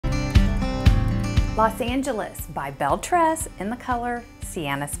Los Angeles by Belle Tress in the color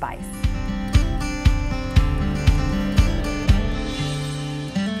Sienna Spice.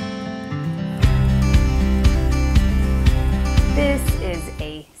 This is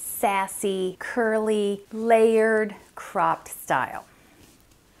a sassy, curly, layered, cropped style.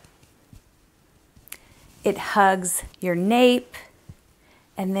 It hugs your nape,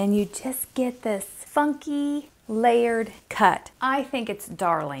 and then you just get this funky, layered cut. I think it's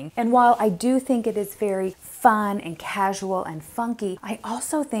darling. And while I do think it is very fun and casual and funky, I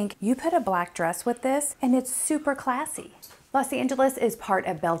also think you put a black dress with this and it's super classy. Los Angeles is part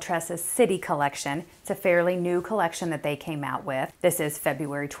of Belle Tress's City collection. It's a fairly new collection that they came out with. This is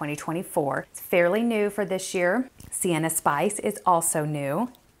February 2024. It's fairly new for this year. Sienna Spice is also new.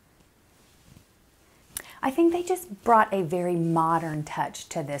 I think they just brought a very modern touch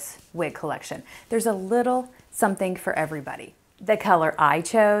to this wig collection. There's a little something for everybody. The color I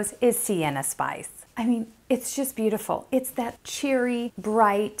chose is Sienna Spice. I mean, it's just beautiful. It's that cheery,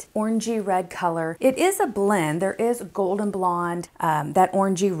 bright, orangey red color. It is a blend. There is golden blonde, that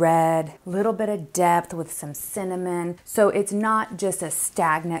orangey red, a little bit of depth with some cinnamon. So it's not just a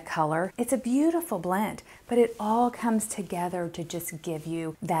stagnant color. It's a beautiful blend, but it all comes together to just give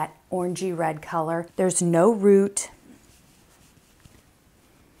you that orangey red color. There's no root.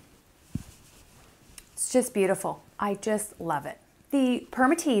 It's just beautiful. I just love it. The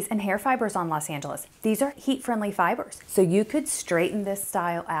Permatease and hair fibers on Los Angeles, these are heat-friendly fibers. So you could straighten this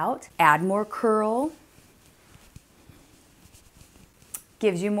style out, add more curl,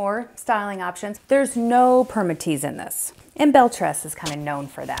 gives you more styling options. There's no Permatease in this, and Belle Tress is kind of known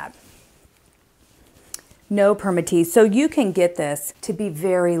for that. No Permatease, so you can get this to be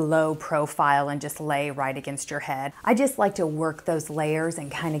very low profile and just lay right against your head. I just like to work those layers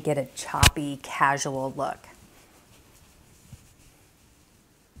and kind of get a choppy, casual look.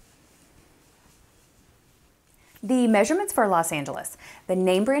 The measurements for Los Angeles. The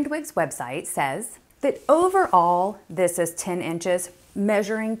Name Brand Wigs website says that overall, this is 10 inches,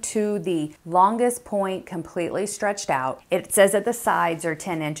 measuring to the longest point completely stretched out. It says that the sides are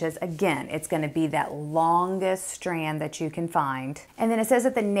 10 inches. Again, it's gonna be that longest strand that you can find. And then it says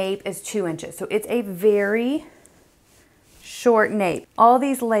that the nape is 2 inches. So it's a very short nape. All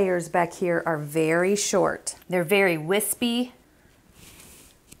these layers back here are very short. They're very wispy.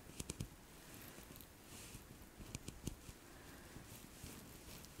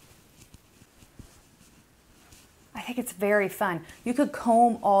 I think it's very fun. You could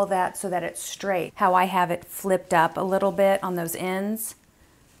comb all that so that it's straight. How I have it flipped up a little bit on those ends.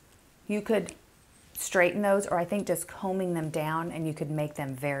 You could straighten those, or I think just combing them down, and you could make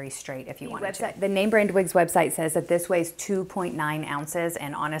them very straight if you wanted to. The Name Brand Wigs website says that this weighs 2.9 ounces,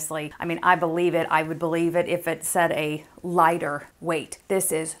 and honestly, I mean, I believe it. I would believe it if it said a lighter weight.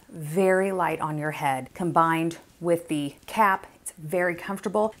 This is very light on your head, combined with the cap. It's very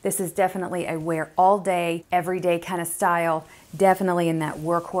comfortable. This is definitely a wear all day, everyday kind of style, definitely in that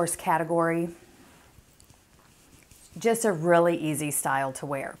workhorse category. Just a really easy style to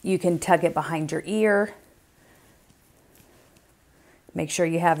wear. You can tuck it behind your ear. Make sure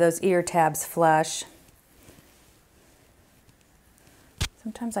you have those ear tabs flush.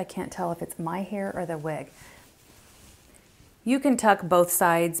 Sometimes I can't tell if it's my hair or the wig. You can tuck both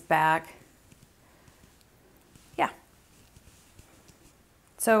sides back. Yeah.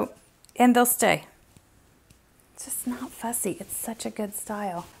 So, and they'll stay. It's just not fussy. It's such a good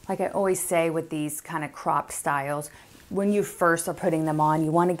style. Like I always say with these kind of cropped styles, when you first are putting them on,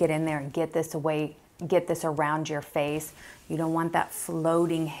 you want to get in there and get this away, get this around your face. You don't want that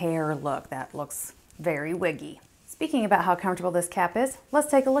floating hair look. That looks very wiggy. Speaking about how comfortable this cap is,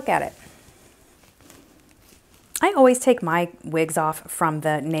 let's take a look at it. I always take my wigs off from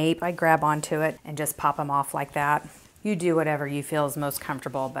the nape. I grab onto it and just pop them off like that. You do whatever you feel is most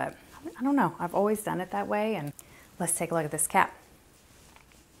comfortable, but I don't know. I've always done it that way. And let's take a look at this cap.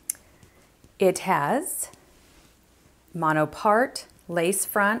 It has monopart lace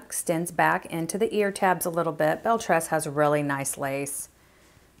front, extends back into the ear tabs a little bit. Belle Tress has really nice lace,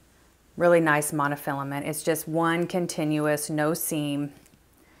 really nice monofilament. It's just one continuous, no seam,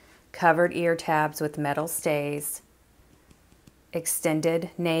 covered ear tabs with metal stays,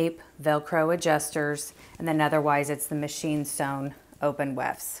 extended nape, Velcro adjusters, and then otherwise it's the machine sewn open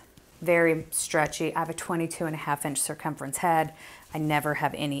wefts. Very stretchy. I have a 22.5 inch circumference head. I never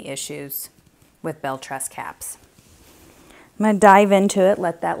have any issues with Belle Tress caps. I'm going to dive into it,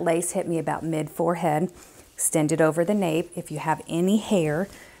 let that lace hit me about mid-forehead, extend it over the nape. If you have any hair,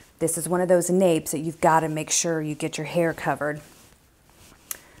 this is one of those napes that you've got to make sure you get your hair covered.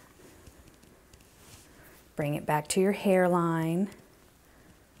 Bring it back to your hairline.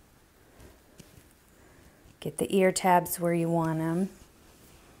 Get the ear tabs where you want them.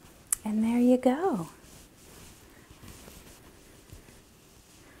 And there you go.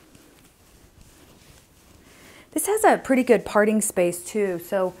 This has a pretty good parting space too.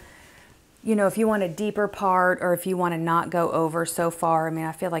 So, you know, if you want a deeper part or if you want to not go over so far, I mean,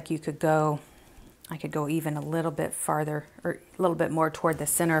 I feel like you could go, I could go even a little bit farther or a little bit more toward the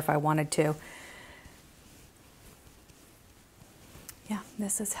center if I wanted to. Yeah,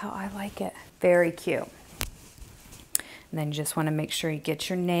 this is how I like it. Very cute. And then you just want to make sure you get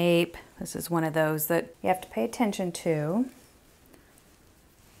your nape. This is one of those that you have to pay attention to.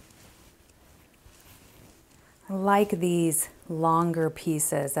 I like these longer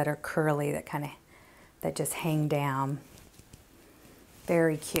pieces that are curly, that just hang down.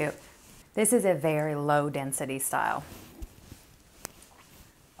 Very cute. This is a very low density style.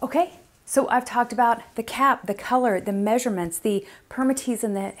 Okay, so I've talked about the cap, the color, the measurements, the permatease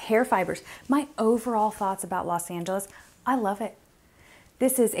and the hair fibers. My overall thoughts about Los Angeles, I love it.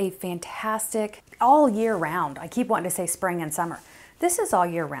 This is a fantastic, all year round. I keep wanting to say spring and summer. This is all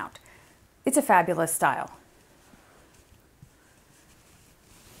year round. It's a fabulous style.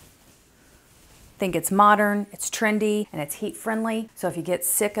 I think it's modern, it's trendy, and it's heat friendly. So if you get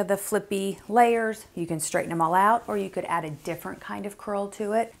sick of the flippy layers, you can straighten them all out, or you could add a different kind of curl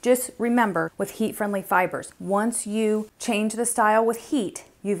to it. Just remember, with heat friendly fibers, once you change the style with heat,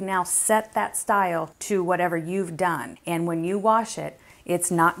 you've now set that style to whatever you've done. And when you wash it,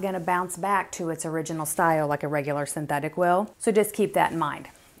 it's not gonna bounce back to its original style like a regular synthetic will. So just keep that in mind.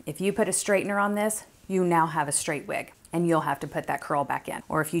 If you put a straightener on this, you now have a straight wig, and you'll have to put that curl back in.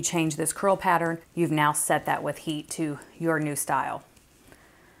 Or if you change this curl pattern, you've now set that with heat to your new style.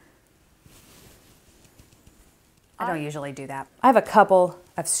 I don't usually do that. I have a couple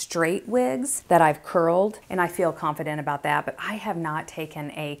of straight wigs that I've curled, and I feel confident about that, but I have not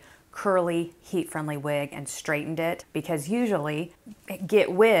taken a curly, heat-friendly wig and straightened it, because usually I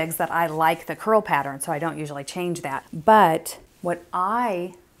get wigs that I like the curl pattern, so I don't usually change that. But what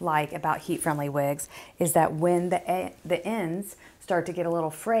I like about heat-friendly wigs is that when the ends start to get a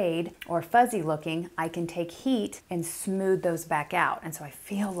little frayed or fuzzy looking, I can take heat and smooth those back out. And so I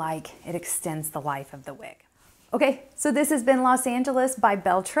feel like it extends the life of the wig. Okay, so this has been Los Angeles by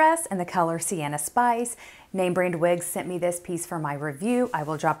Belle Tress in the color Sienna Spice. Name Brand Wigs sent me this piece for my review. I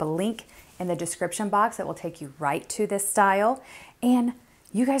will drop a link in the description box that will take you right to this style. And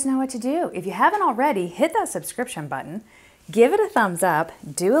you guys know what to do. If you haven't already, hit that subscription button. Give it a thumbs up,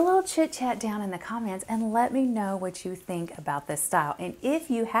 do a little chit chat down in the comments, and let me know what you think about this style. And if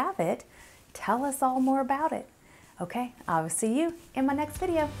you have it, tell us all more about it. Okay, I will see you in my next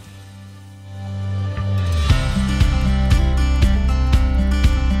video.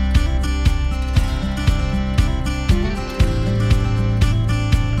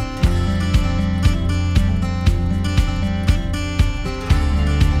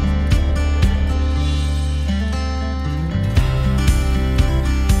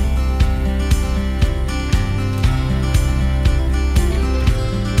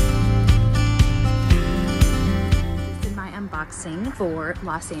 For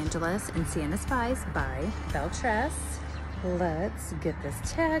Los Angeles and Sienna Spice by Belle Tress. Let's get this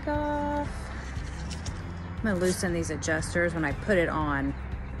tag off. I'm gonna loosen these adjusters. When I put it on,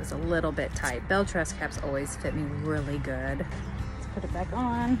 it was a little bit tight. Belle Tress caps always fit me really good. Let's put it back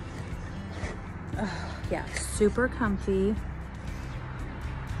on. Oh, yeah, super comfy.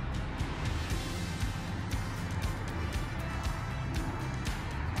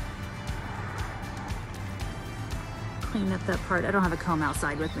 Clean up that part. I don't have a comb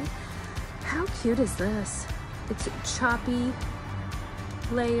outside with me. How cute is this? It's choppy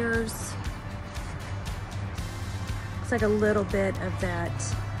layers. Looks like a little bit of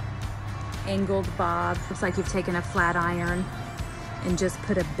that angled bob. Looks like you've taken a flat iron and just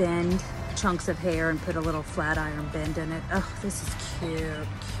put a bend, chunks of hair, and put a little flat iron bend in it. Oh, this is cute,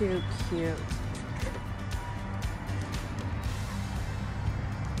 cute, cute.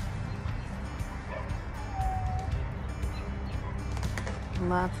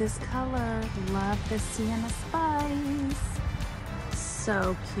 Love this color. Love this Sienna Spice.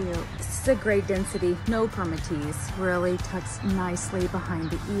 So cute. This is a great density. No permatease. Really tucks nicely behind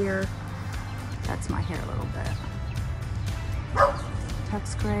the ear. That's my hair a little bit.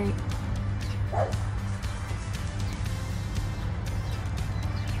 Tucks great.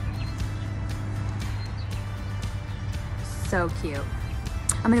 So cute.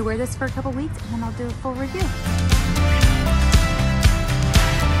 I'm gonna wear this for a couple weeks and then I'll do a full review.